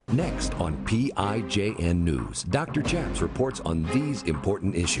Next on PIJN News, Dr. Chaps reports on these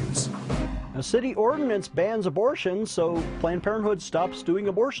important issues. A city ordinance bans abortion, so Planned Parenthood stops doing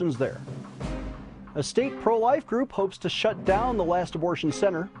abortions there. A state pro-life group hopes to shut down the last abortion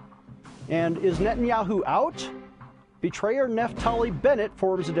center. And is Netanyahu out? Betrayer Naftali Bennett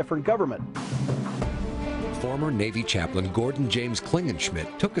forms a different government. Former Navy chaplain Gordon James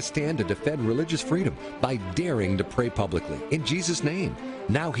Klingenschmitt took a stand to defend religious freedom by daring to pray publicly in Jesus' name.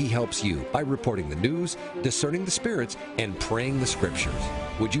 Now he helps you by reporting the news, discerning the spirits, and praying the scriptures.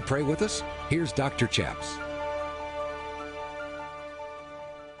 Would you pray with us? Here's Dr. Chaps.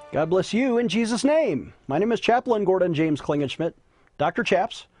 God bless you in Jesus' name. My name is Chaplain Gordon James Klingenschmitt, Dr.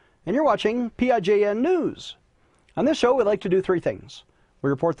 Chaps, and you're watching PIJN News. On this show, we like to do three things.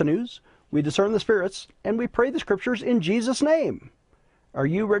 We report the news, we discern the spirits, and we pray the scriptures in Jesus' name. Are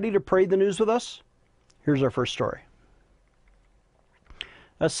you ready to pray the news with us? Here's our first story.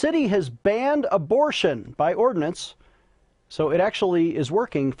 A city has banned abortion by ordinance, so it actually is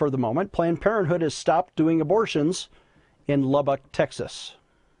working for the moment. Planned Parenthood has stopped doing abortions in Lubbock, Texas.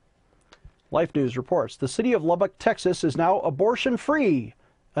 Life News reports the city of Lubbock, Texas is now abortion-free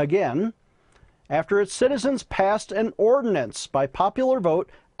again after its citizens passed an ordinance by popular vote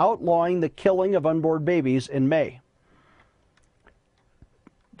outlawing the killing of unborn babies in May.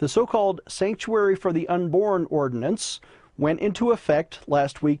 The so-called Sanctuary for the Unborn ordinance went into effect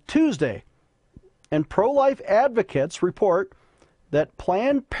last week, Tuesday, and pro-life advocates report that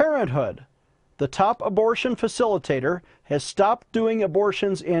Planned Parenthood, the top abortion facilitator, has stopped doing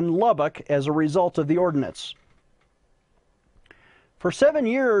abortions in Lubbock as a result of the ordinance. For 7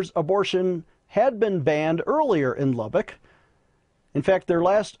 years, abortion had been banned earlier in Lubbock. In fact, their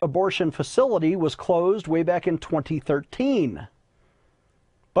last abortion facility was closed way back in 2013.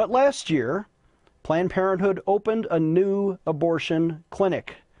 But last year, Planned Parenthood opened a new abortion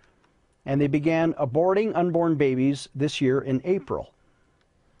clinic, and they began aborting unborn babies this year in April.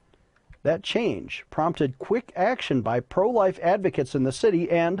 That change prompted quick action by pro-life advocates in the city,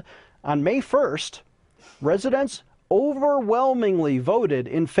 and on May 1st, residents overwhelmingly voted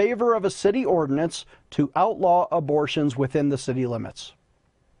in favor of a city ordinance to outlaw abortions within the city limits.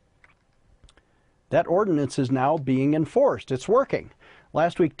 That ordinance is now being enforced. It's working.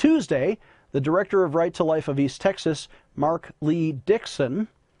 Last week, Tuesday, the director of Right to Life of East Texas, Mark Lee Dixon,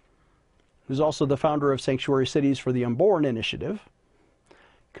 who's also the founder of Sanctuary Cities for the Unborn Initiative,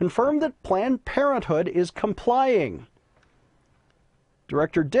 confirmed that Planned Parenthood is complying.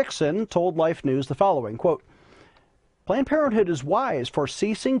 Director Dixon told Life News the following, quote, Planned Parenthood is wise for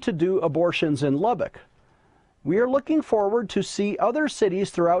ceasing to do abortions in Lubbock. We are looking forward to see other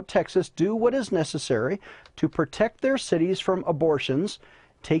cities throughout Texas do what is necessary to protect their cities from abortions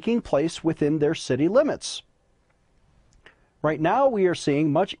taking place within their city limits. Right now, we are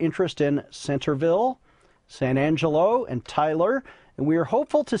seeing much interest in Centerville, San Angelo, and Tyler, and we are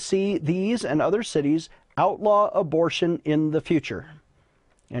hopeful to see these and other cities outlaw abortion in the future.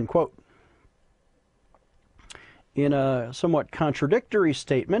 End quote. In a somewhat contradictory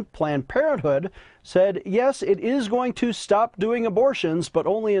statement, Planned Parenthood said, yes, it is going to stop doing abortions, but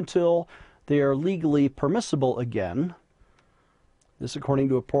only until they are legally permissible again. This according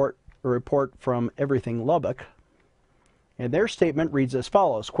to a report from Everything Lubbock. And their statement reads as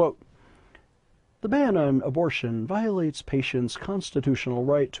follows, quote, the ban on abortion violates patients' constitutional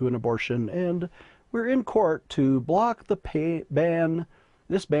right to an abortion, and we're in court to block the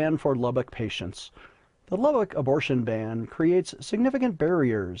this ban for Lubbock patients. The Lubbock abortion ban creates significant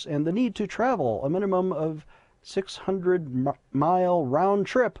barriers and the need to travel a minimum of 600-mile round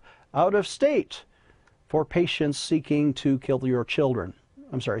trip out of state for patients seeking to kill your children.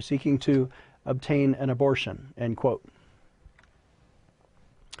 Seeking to obtain an abortion, end quote.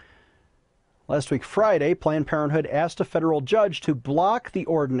 Last week, Friday, Planned Parenthood asked a federal judge to block the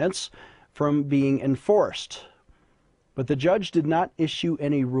ordinance from being enforced. But the judge did not issue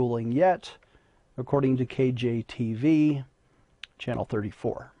any ruling yet, according to KJTV, Channel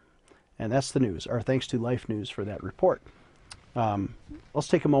 34. And that's the news. Our thanks to Life News for that report. Let's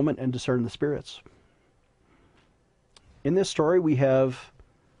take a moment and discern the spirits. In this story, we have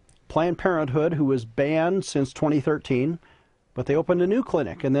Planned Parenthood, who was banned since 2013, but they opened a new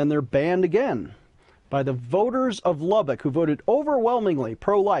clinic, and then they're banned again by the voters of Lubbock, who voted overwhelmingly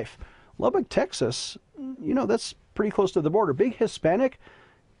pro-life. Lubbock, Texas, that's pretty close to the border. Big Hispanic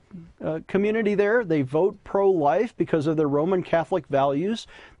community there. They vote pro-life because of their Roman Catholic values.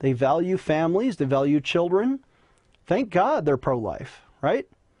 They value families. They value children. Thank God they're pro-life, right?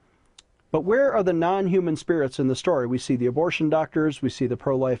 But where are the non-human spirits in the story? We see the abortion doctors. We see the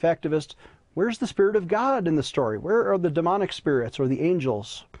pro-life activists. Where's the Spirit of God in the story? Where are the demonic spirits or the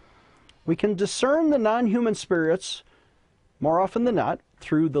angels? We can discern the non-human spirits more often than not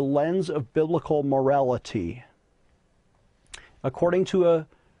through the lens of biblical morality, according to a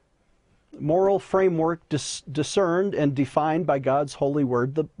moral framework discerned and defined by God's holy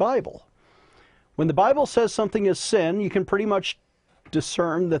word, the Bible. When the Bible says something is sin, you can pretty much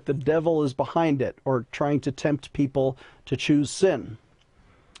discern that the devil is behind it or trying to tempt people to choose sin.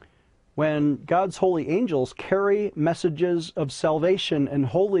 When God's holy angels carry messages of salvation and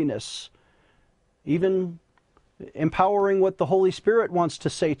holiness, even empowering what the Holy Spirit wants to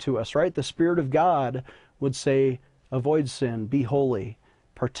say to us, right? The Spirit of God would say, avoid sin, be holy,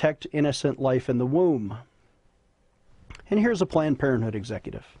 protect innocent life in the womb. And here's a Planned Parenthood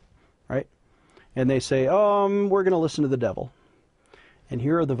executive, right? And they say, we're going to listen to the devil. And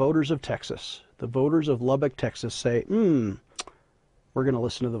here are the voters of Texas. The voters of Lubbock, Texas say, we're going to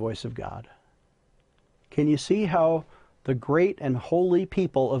listen to the voice of God. Can you see how the great and holy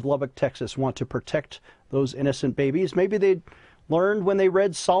people of Lubbock, Texas want to protect those innocent babies? Maybe they learned when they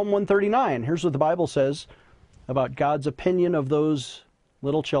read Psalm 139. Here's what the Bible says about God's opinion of those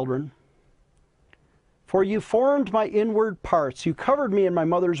little children. For you formed my inward parts. You covered me in my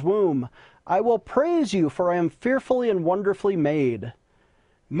mother's womb. I will praise you, for I am fearfully and wonderfully made.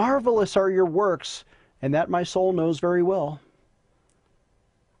 Marvelous are your works, and that my soul knows very well.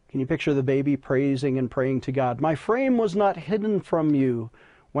 Can you picture the baby praising and praying to God? My frame was not hidden from you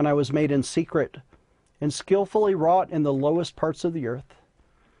when I was made in secret and skillfully wrought in the lowest parts of the earth.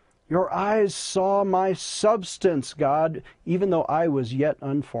 Your eyes saw my substance, God, even though I was yet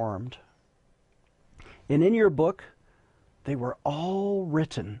unformed. And in your book, they were all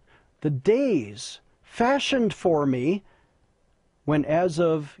written, the days fashioned for me, when as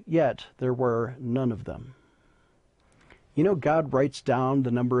of yet there were none of them. You know, God writes down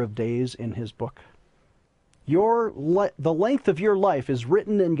the number of days in his book. The length of your life is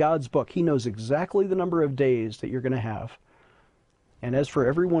written in God's book. He knows exactly the number of days that you're going to have. And as for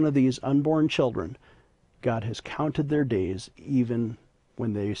every one of these unborn children, God has counted their days even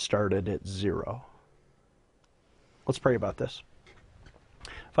when they started at 0. Let's pray about this.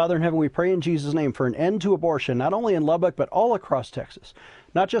 Father in heaven, we pray in Jesus' name for an end to abortion, not only in Lubbock, but all across Texas.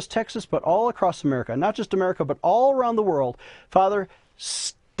 Not just Texas, but all across America. Not just America, but all around the world. Father,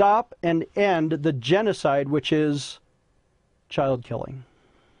 stop and end the genocide, which is child killing.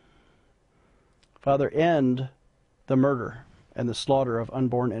 Father, end the murder and the slaughter of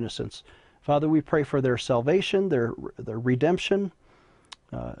unborn innocents. Father, we pray for their salvation, their redemption,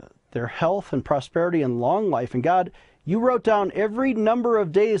 their health and prosperity and long life. And God, you wrote down every number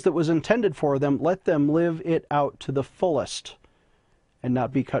of days that was intended for them. Let them live it out to the fullest and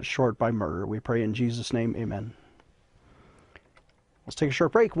not be cut short by murder. We pray in Jesus' name, amen. Let's take a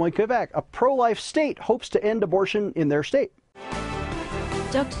short break. When we come back, a pro-life state hopes to end abortion in their state.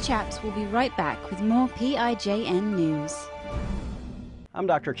 Dr. Chaps will be right back with more PIJN News. I'm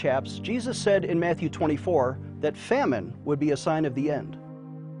Dr. Chaps. Jesus said in Matthew 24 that famine would be a sign of the end.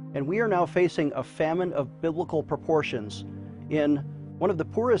 And we are now facing a famine of biblical proportions in one of the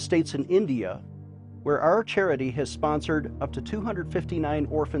poorest states in India, where our charity has sponsored up to 259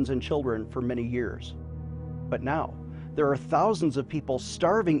 orphans and children for many years. But now, there are thousands of people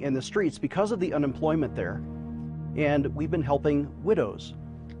starving in the streets because of the unemployment there. And we've been helping widows,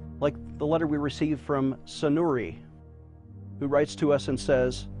 like the letter we received from Sanuri, who writes to us and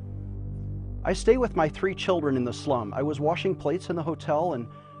says, I stay with my 3 children in the slum. I was washing plates in the hotel and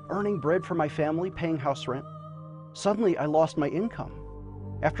earning bread for my family, paying house rent. Suddenly, I lost my income.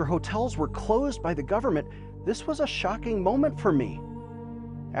 After hotels were closed by the government, this was a shocking moment for me.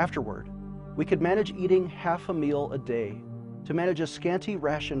 Afterward, we could manage eating half a meal a day to manage a scanty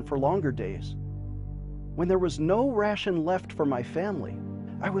ration for longer days. When there was no ration left for my family,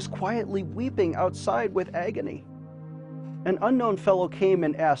 I was quietly weeping outside with agony. An unknown fellow came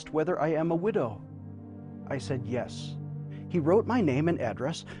and asked whether I am a widow. I said yes. He wrote my name and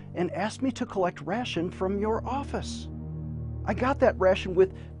address and asked me to collect ration from your office. I got that ration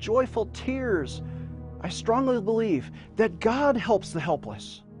with joyful tears. I strongly believe that God helps the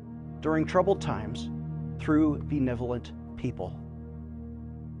helpless during troubled times through benevolent people.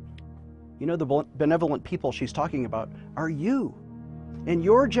 You know, the benevolent people she's talking about are you. And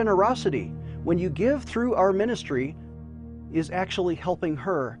your generosity, when you give through our ministry, is actually helping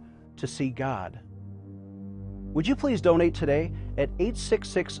her to see God. Would you please donate today at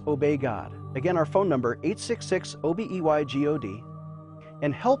 866-OBEY-GOD? Again, our phone number, 866-OBEY-GOD,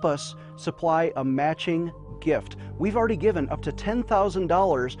 and help us supply a matching gift. We've already given up to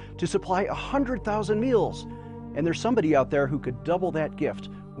 $10,000 to supply 100,000 meals, and there's somebody out there who could double that gift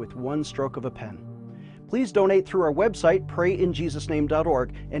with one stroke of a pen. Please donate through our website,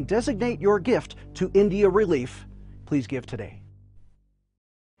 prayinjesusname.org, and designate your gift to India Relief. Please give today.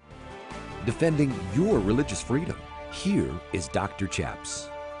 Defending your religious freedom. Here is Dr. Chaps.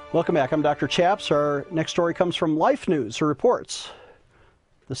 Welcome back. I'm Dr. Chaps. Our next story comes from Life News, who reports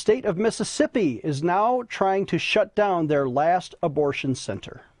the state of Mississippi is now trying to shut down their last abortion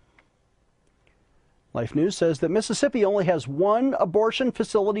center. Life News says that Mississippi only has one abortion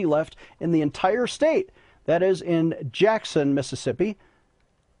facility left in the entire state. That is in Jackson, Mississippi.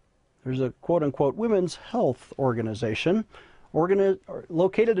 There's a quote-unquote women's health organization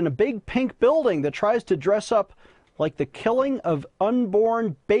located in a big pink building that tries to dress up like the killing of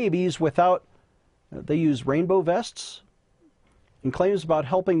unborn babies without, they use rainbow vests and claims about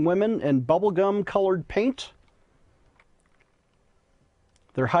helping women and bubblegum-colored paint.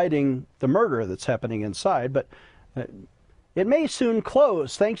 They're hiding the murder that's happening inside, but it may soon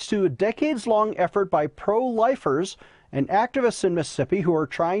close thanks to a decades-long effort by pro-lifers and activists in Mississippi who are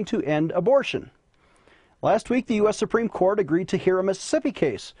trying to end abortion. Last week, the U.S. Supreme Court agreed to hear a Mississippi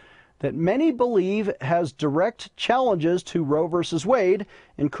case that many believe has direct challenges to Roe v. Wade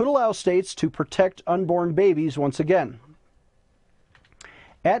and could allow states to protect unborn babies once again.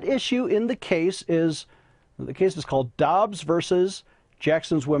 At issue in the case is called Dobbs versus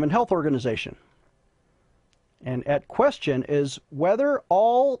Jackson's Women's Health Organization. And at question is whether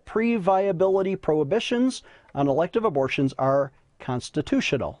all pre-viability prohibitions on elective abortions are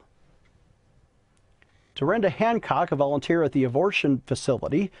constitutional. Dorinda Hancock, a volunteer at the abortion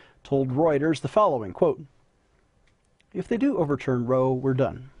facility, told Reuters the following, quote, "If they do overturn Roe, we're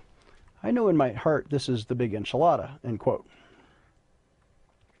done. I know in my heart this is the big enchilada," end quote.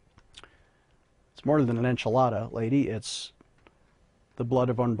 It's more than an enchilada, lady. It's the blood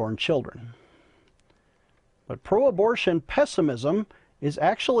of unborn children. But pro-abortion pessimism is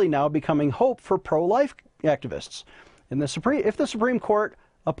actually now becoming hope for pro-life activists. And if the Supreme Court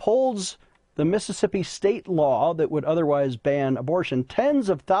upholds the Mississippi state law that would otherwise ban abortion, tens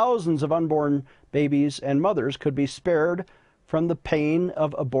of thousands of unborn babies and mothers could be spared from the pain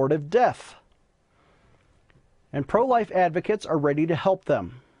of abortive death. And pro-life advocates are ready to help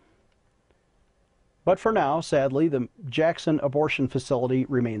them. But for now, sadly, the Jackson abortion facility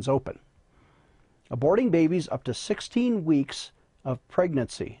remains open, aborting babies up to 16 weeks of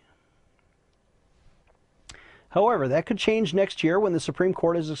pregnancy. However, that could change next year when the Supreme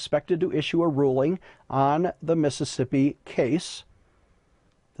Court is expected to issue a ruling on the Mississippi case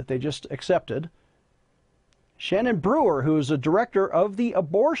that they just accepted. Shannon Brewer, who is a director of the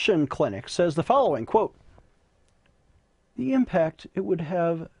abortion clinic, says the following, quote, "The impact it would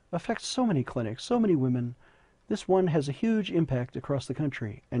have affects so many clinics, so many women. This one has a huge impact across the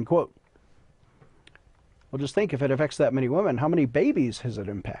country," end quote. Well, just think, if it affects that many women, how many babies has it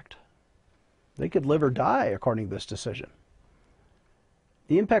impact? They could live or die according to this decision.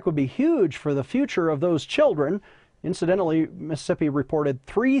 The impact would be huge for the future of those children. Incidentally, Mississippi reported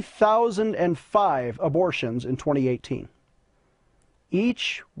 3,005 abortions in 2018.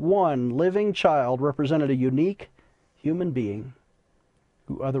 Each one living child represented a unique human being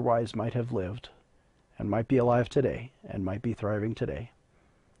who otherwise might have lived and might be alive today and might be thriving today,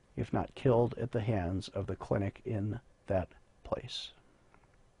 if not killed at the hands of the clinic in that place.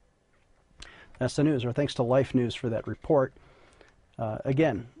 That's the news. Our thanks to Life News for that report.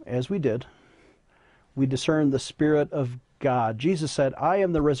 Again, as we did, we discern the Spirit of God. Jesus said, "I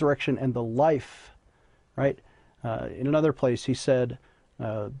am the resurrection and the life," right? In another place, he said,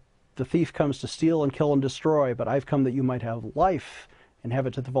 "The thief comes to steal and kill and destroy, but I've come that you might have life and have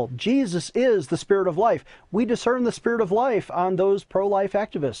it to the full." Jesus is the Spirit of life. We discern the Spirit of life on those pro-life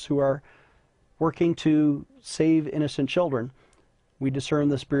activists who are working to save innocent children. We discern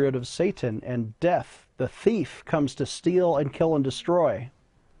the spirit of Satan and death. The thief comes to steal and kill and destroy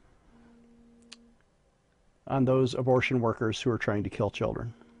on those abortion workers who are trying to kill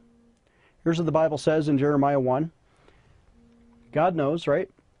children. Here's what the Bible says in Jeremiah 1. God knows,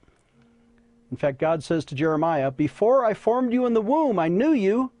 right? In fact, God says to Jeremiah, "Before I formed you in the womb, I knew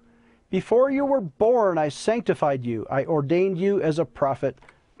you. Before you were born, I sanctified you. I ordained you as a prophet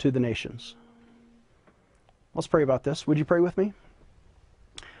to the nations." Let's pray about this. Would you pray with me?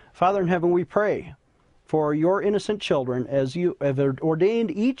 Father in heaven, we pray for your innocent children as you have ordained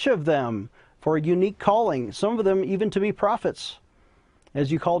each of them for a unique calling, some of them even to be prophets,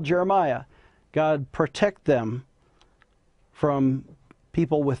 as you called Jeremiah. God, protect them from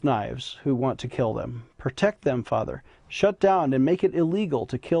people with knives who want to kill them. Protect them, Father. Shut down and make it illegal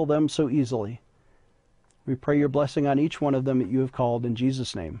to kill them so easily. We pray your blessing on each one of them that you have called in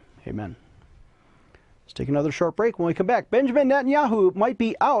Jesus' name. Amen. Let's take another short break. When we come back, Benjamin Netanyahu might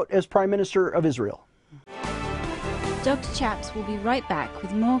be out as Prime Minister of Israel. Dr. Chaps will be right back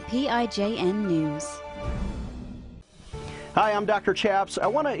with more PIJN news. Hi, I'm Dr. Chaps. I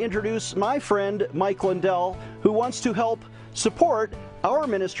want to introduce my friend Mike Lindell, who wants to help support our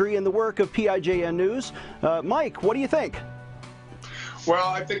ministry in the work of PIJN News. Mike, what do you think? Well,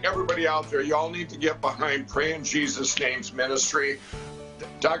 I think everybody out there, you all need to get behind Pray in Jesus' Name's ministry.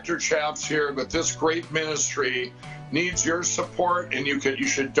 Dr. Chaps here, but this great ministry needs your support, and you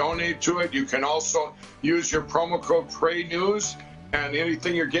should donate to it. You can also use your promo code PRAYNEWS, and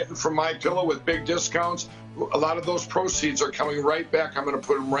anything you're getting from MyPillow with big discounts, a lot of those proceeds are coming right back. I'm going to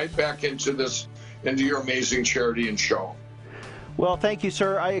put them right back into your amazing charity and show. Well, thank you,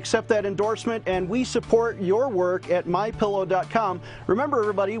 sir. I accept that endorsement, and we support your work at MyPillow.com. Remember,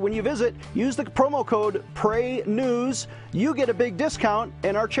 everybody, when you visit, use the promo code PRAYNEWS. You get a big discount,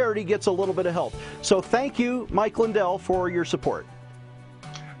 and our charity gets a little bit of help. So thank you, Mike Lindell, for your support.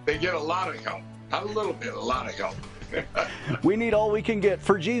 They get a lot of help. Not a little bit, a lot of help. We need all we can get.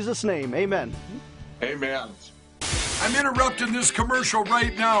 For Jesus' name, amen. Amen. I'm interrupting this commercial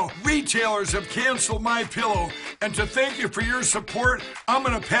right now. Retailers have canceled MyPillow, and to thank you for your support, I'm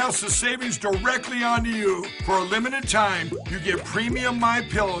going to pass the savings directly on to you. For a limited time, you get premium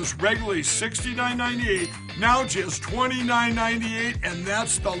MyPillows, regularly $69.98, now just $29.98, and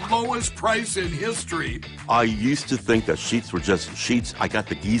that's the lowest price in history. I used to think that sheets were just sheets. I got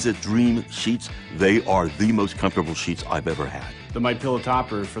the Giza Dream sheets. They are the most comfortable sheets I've ever had. The MyPillow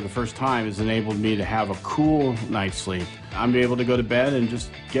topper, for the first time, has enabled me to have a cool night's sleep. I'm able to go to bed and just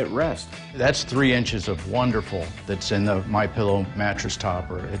get rest. That's 3 inches of wonderful that's in the MyPillow mattress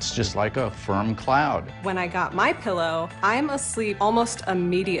topper. It's just like a firm cloud. When I got MyPillow, I'm asleep almost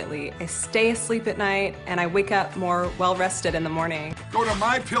immediately. I stay asleep at night and I wake up more well-rested in the morning. Go to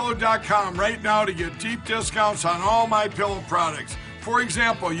MyPillow.com right now to get deep discounts on all MyPillow products. For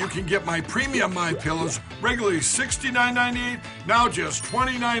example, you can get my premium MyPillows, regularly $69.98, now just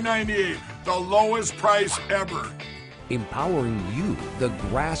 $29.98, the lowest price ever. Empowering you, the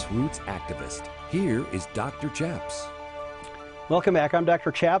grassroots activist. Here is Dr. Chaps. Welcome back. I'm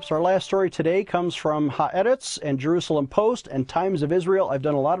Dr. Chaps. Our last story today comes from Haaretz and Jerusalem Post and Times of Israel. I've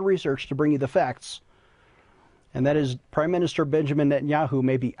done a lot of research to bring you the facts. And that is Prime Minister Benjamin Netanyahu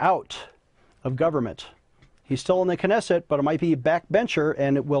may be out of government. He's still in the Knesset, but it might be a backbencher,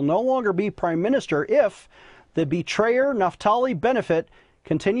 and it will no longer be prime minister if the betrayer Naftali Bennett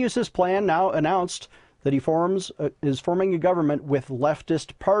continues his plan, now announced that he is forming a government with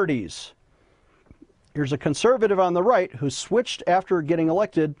leftist parties. Here's a conservative on the right who switched after getting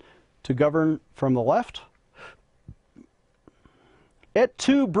elected to govern from the left. Et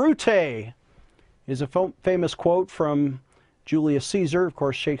tu, Brute, is a famous quote from Julius Caesar, of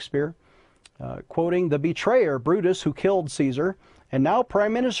course, Shakespeare. Quoting the betrayer, Brutus, who killed Caesar, and now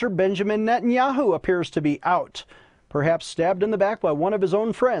Prime Minister Benjamin Netanyahu appears to be out, perhaps stabbed in the back by one of his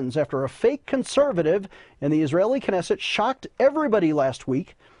own friends after a fake conservative in the Israeli Knesset shocked everybody last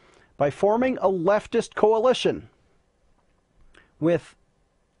week by forming a leftist coalition with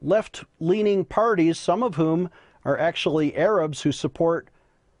left-leaning parties, some of whom are actually Arabs who support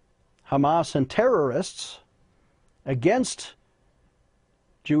Hamas and terrorists, against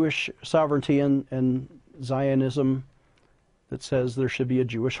Jewish sovereignty and Zionism that says there should be a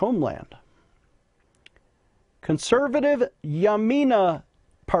Jewish homeland. Conservative Yamina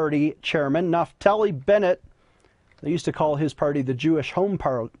Party chairman Naftali Bennett, they used to call his party the Jewish Home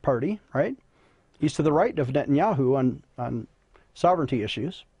Party, right? He's to the right of Netanyahu on sovereignty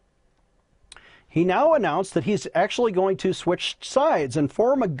issues. He now announced that he's actually going to switch sides and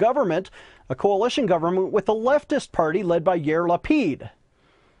form a government, a coalition government with the leftist party led by Yair Lapid.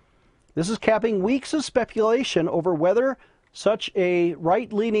 This is capping weeks of speculation over whether such a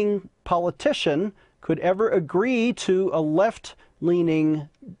right-leaning politician could ever agree to a left-leaning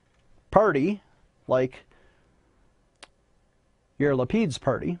party like Yair Lapid's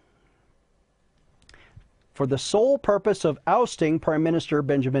party for the sole purpose of ousting Prime Minister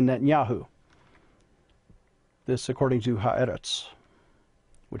Benjamin Netanyahu. This according to Haaretz,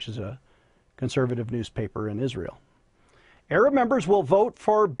 which is a conservative newspaper in Israel. Arab members will vote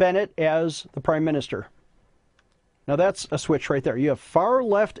for Bennett as the prime minister. Now that's a switch right there. You have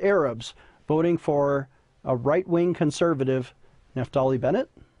far-left Arabs voting for a right-wing conservative, Naftali Bennett.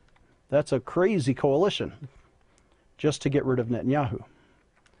 That's a crazy coalition just to get rid of Netanyahu.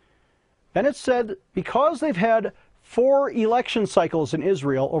 Bennett said because they've had 4 election cycles in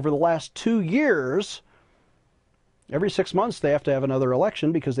Israel over the last 2 years, every 6 months they have to have another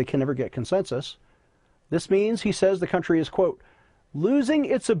election because they can never get consensus. This means, he says, the country is, quote, losing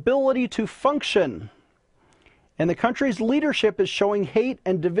its ability to function. And the country's leadership is showing hate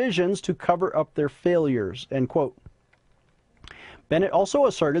and divisions to cover up their failures, end quote. Bennett also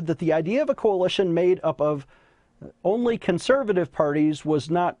asserted that the idea of a coalition made up of only conservative parties was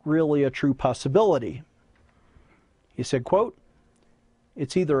not really a true possibility. He said, quote,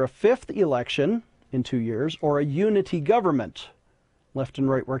 "It's either a fifth election in 2 years or a unity government, left and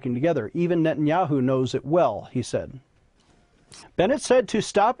right working together. Even Netanyahu knows it well," he said. Bennett said to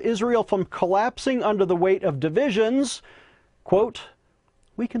stop Israel from collapsing under the weight of divisions, quote,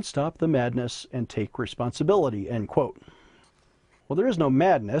 "We can stop the madness and take responsibility," end quote. Well, there is no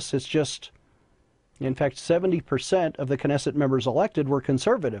madness. It's just, in fact, 70% of the Knesset members elected were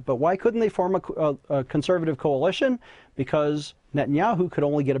conservative. But why couldn't they form a conservative coalition? Because Netanyahu could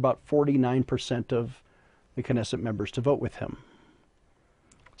only get about 49% of the Knesset members to vote with him.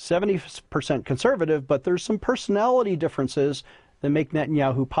 70% conservative, but there's some personality differences that make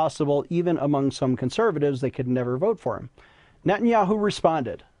Netanyahu possible even among some conservatives. They could never vote for him. Netanyahu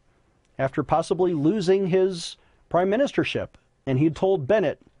responded after possibly losing his prime ministership, and he told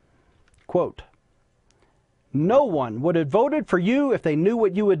Bennett, quote, "No one would have voted for you if they knew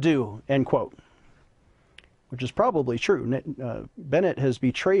what you would do," end quote. Which is probably true. Bennett has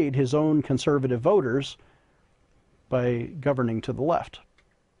betrayed his own conservative voters by governing to the left.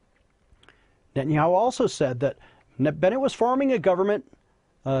 Netanyahu also said that Bennett was forming a government,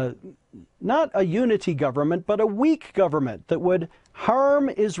 not a unity government, but a weak government that would harm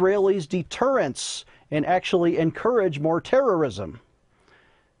Israelis' deterrence and actually encourage more terrorism.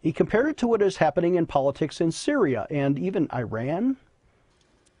 He compared it to what is happening in politics in Syria and even Iran.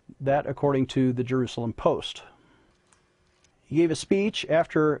 That, according to the Jerusalem Post. He gave a speech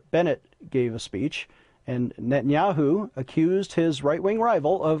after Bennett gave a speech, and Netanyahu accused his right-wing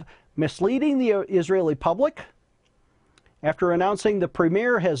rival of misleading the Israeli public after announcing the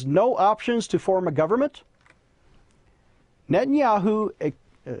premier has no options to form a government. Netanyahu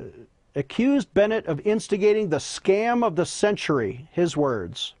accused Bennett of instigating the scam of the century, his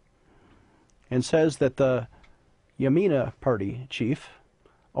words, and says that the Yamina party chief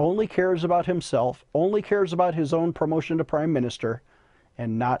only cares about himself, only cares about his own promotion to prime minister,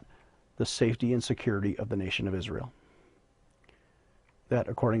 and not the safety and security of the nation of Israel. That,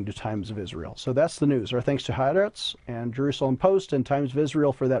 according to Times of Israel. So that's the news. Our thanks to Haaretz and Jerusalem Post and Times of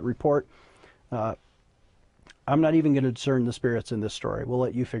Israel for that report. I'm not even going to discern the spirits in this story. We'll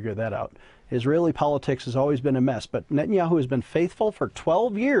let you figure that out. Israeli politics has always been a mess, but Netanyahu has been faithful for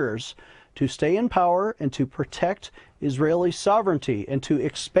 12 years to stay in power and to protect Israeli sovereignty and to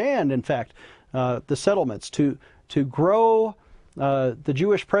expand, in fact, the settlements, to grow the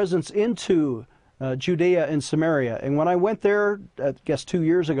Jewish presence into Judea and Samaria. And when I went there, I guess 2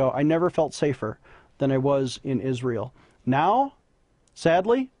 years ago, I never felt safer than I was in Israel. Now,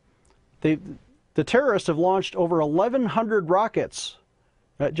 sadly, the terrorists have launched over 1,100 rockets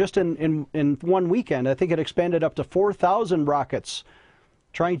just in one weekend. I think it expanded up to 4,000 rockets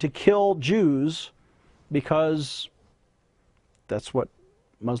trying to kill Jews because that's what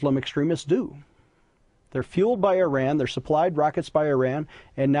Muslim extremists do. They're fueled by Iran, they're supplied rockets by Iran,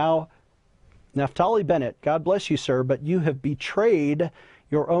 and now Naftali Bennett, God bless you, sir, but you have betrayed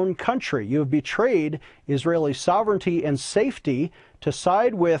your own country. You have betrayed Israeli sovereignty and safety to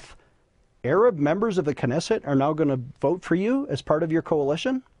side with Arab members of the Knesset are now going to vote for you as part of your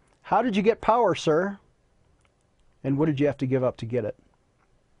coalition? How did you get power, sir? And what did you have to give up to get it?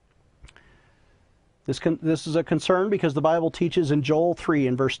 This is a concern because the Bible teaches in Joel 3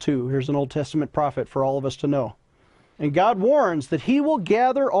 in verse 2. Here's an Old Testament prophet for all of us to know. And God warns that he will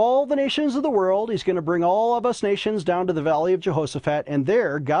gather all the nations of the world. He's going to bring all of us nations down to the valley of Jehoshaphat. And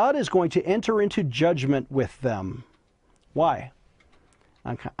there, God is going to enter into judgment with them. Why?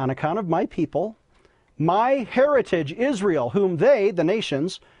 On account of my people, my heritage, Israel, whom they, the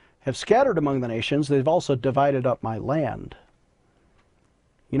nations, have scattered among the nations. They've also divided up my land.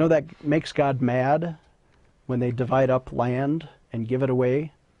 You know that makes God mad when they divide up land and give it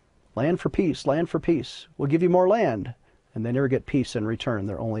away? Land for peace, land for peace. We'll give you more land. And they never get peace in return.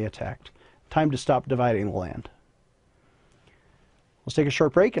 They're only attacked. Time to stop dividing the land. Let's take a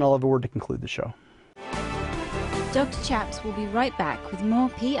short break and I'll have a word to conclude the show. Dr. Chaps will be right back with more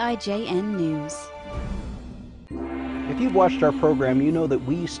PIJN news. If you've watched our program, you know that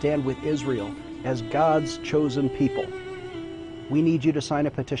we stand with Israel as God's chosen people. We need you to sign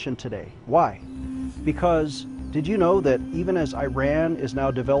a petition today. Why? Because did you know that even as Iran is now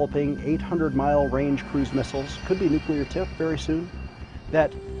developing 800-mile range cruise missiles, could be nuclear tipped very soon,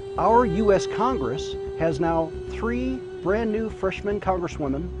 that our U.S. Congress has now 3 brand new freshman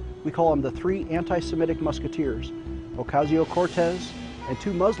congresswomen. We call them the 3 anti-Semitic musketeers, Ocasio-Cortez and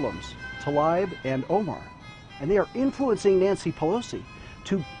 2 Muslims, Tlaib and Omar. And they are influencing Nancy Pelosi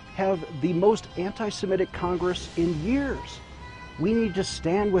to have the most anti-Semitic Congress in years. We need to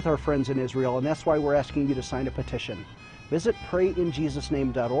stand with our friends in Israel, and that's why we're asking you to sign a petition. Visit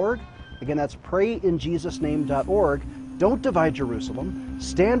PrayInJesusName.org. Again, that's PrayInJesusName.org. Don't divide Jerusalem.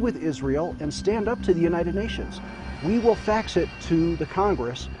 Stand with Israel and stand up to the United Nations. We will fax it to the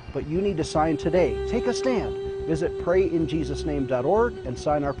Congress, but you need to sign today. Take a stand. Visit PrayInJesusName.org and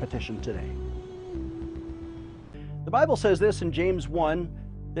sign our petition today. The Bible says this in James 1,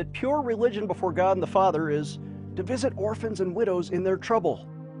 that pure religion before God and the Father is to visit orphans and widows in their trouble.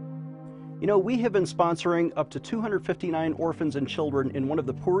 You know, we have been sponsoring up to 259 orphans and children in one of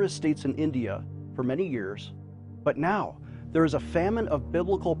the poorest states in India for many years, but now there is a famine of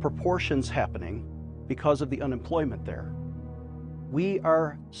biblical proportions happening because of the unemployment there. We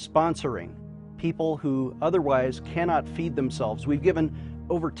are sponsoring people who otherwise cannot feed themselves. We've given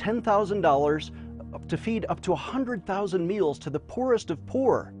over $10,000 to feed up to 100,000 meals to the poorest of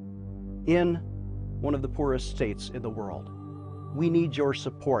poor in one of the poorest states in the world. We need your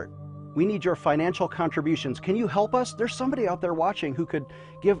support. We need your financial contributions. Can you help us? There's somebody out there watching who could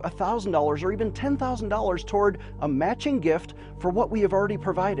give $1,000 or even $10,000 toward a matching gift for what we have already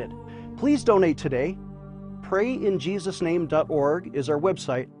provided. Please donate today. PrayInJesusName.org is our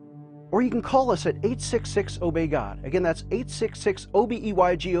website, or you can call us at 866-OBEY-GOD. Again, that's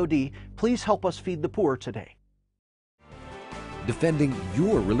 866-OBEY-GOD. Please help us feed the poor today. Defending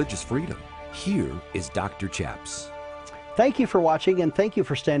your religious freedom. Here is Dr. Chaps. Thank you for watching, and thank you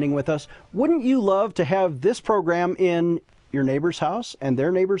for standing with us. Wouldn't you love to have this program in your neighbor's house and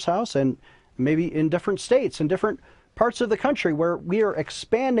their neighbor's house, and maybe in different states and different parts of the country where we are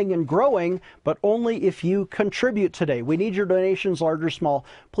expanding and growing, but only if you contribute today. We need your donations, large or small.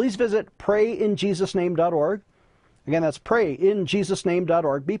 Please visit PrayInJesusName.org. Again, that's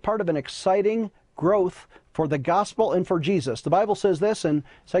PrayInJesusName.org. Be part of an exciting growth for the gospel and for Jesus. The Bible says this in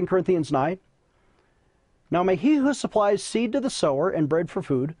 2 Corinthians 9. Now may he who supplies seed to the sower and bread for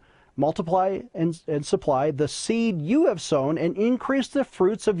food multiply and supply the seed you have sown and increase the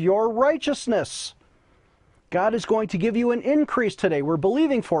fruits of your righteousness. God is going to give you an increase today. We're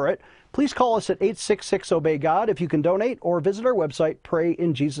believing for it. Please call us at 866-OBEY-GOD if you can donate, or visit our website,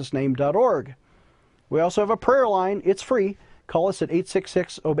 PrayInJesusName.org. We also have a prayer line. It's free. Call us at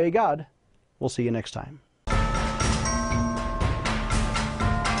 866-OBEY-GOD. We'll see you next time.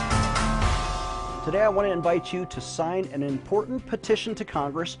 Today I want to invite you to sign an important petition to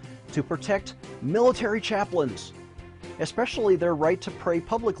Congress to protect military chaplains, especially their right to pray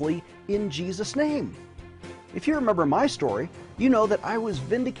publicly in Jesus' name. If you remember my story, you know that I was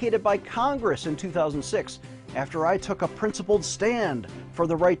vindicated by Congress in 2006 after I took a principled stand for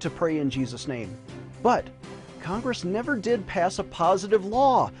the right to pray in Jesus' name. But Congress never did pass a positive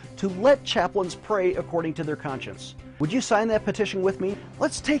law to let chaplains pray according to their conscience. Would you sign that petition with me?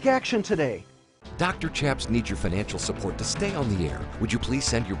 Let's take action today. Dr. Chaps needs your financial support to stay on the air. Would you please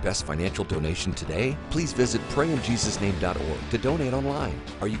send your best financial donation today? Please visit PrayInJesusName.org to donate online,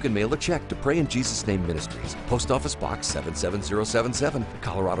 or you can mail a check to Pray in Jesus' Name Ministries, Post Office Box 77077,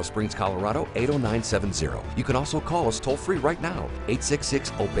 Colorado Springs, Colorado 80970. You can also call us toll-free right now,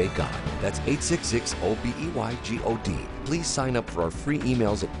 866-OBEY-GOD. That's 866-OBEY-GOD. Please sign up for our free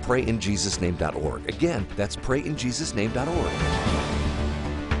emails at PrayInJesusName.org. Again, that's PrayInJesusName.org.